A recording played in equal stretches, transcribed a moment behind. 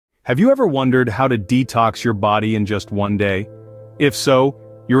Have you ever wondered how to detox your body in just one day? If so,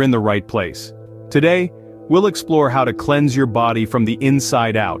 you're in the right place. Today, we'll explore how to cleanse your body from the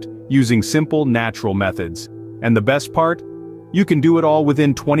inside out, using simple, natural methods. And the best part? You can do it all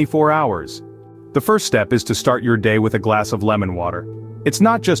within 24 hours. The first step is to start your day with a glass of lemon water. It's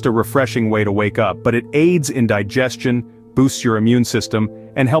not just a refreshing way to wake up, but it aids in digestion, boosts your immune system,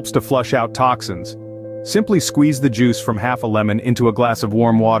 and helps to flush out toxins. Simply squeeze the juice from half a lemon into a glass of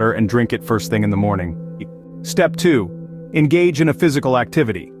warm water and drink it first thing in the morning. Step 2. Engage in a physical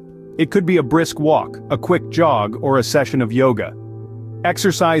activity. It could be a brisk walk, a quick jog, or a session of yoga.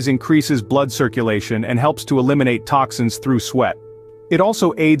 Exercise increases blood circulation and helps to eliminate toxins through sweat. It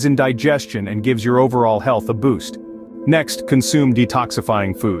also aids in digestion and gives your overall health a boost. Next, consume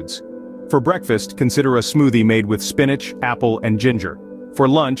detoxifying foods. For breakfast, consider a smoothie made with spinach, apple, and ginger. For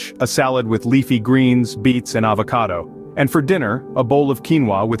lunch, a salad with leafy greens, beets, and avocado. And for dinner, a bowl of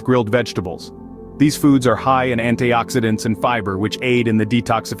quinoa with grilled vegetables. These foods are high in antioxidants and fiber which aid in the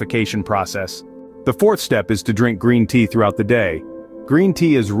detoxification process. The fourth step is to drink green tea throughout the day. Green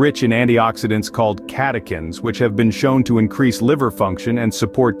tea is rich in antioxidants called catechins, which have been shown to increase liver function and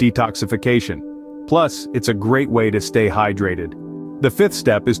support detoxification. Plus, it's a great way to stay hydrated. The fifth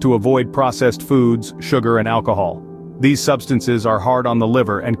step is to avoid processed foods, sugar, and alcohol. These substances are hard on the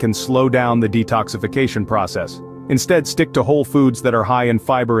liver and can slow down the detoxification process. Instead, stick to whole foods that are high in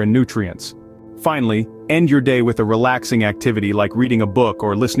fiber and nutrients. Finally, end your day with a relaxing activity like reading a book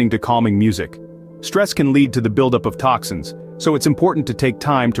or listening to calming music. Stress can lead to the buildup of toxins, so it's important to take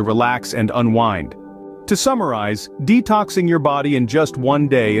time to relax and unwind. To summarize, detoxing your body in just one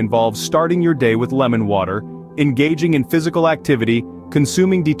day involves starting your day with lemon water, engaging in physical activity,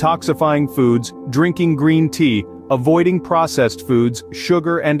 consuming detoxifying foods, drinking green tea, avoiding processed foods,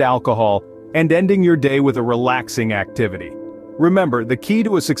 sugar and alcohol, and ending your day with a relaxing activity. Remember, the key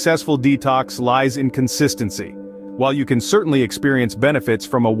to a successful detox lies in consistency. While you can certainly experience benefits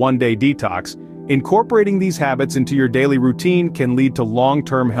from a one-day detox, incorporating these habits into your daily routine can lead to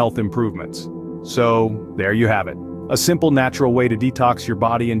long-term health improvements. So, there you have it. A simple, natural way to detox your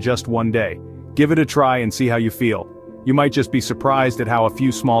body in just one day. Give it a try and see how you feel. You might just be surprised at how a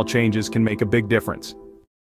few small changes can make a big difference.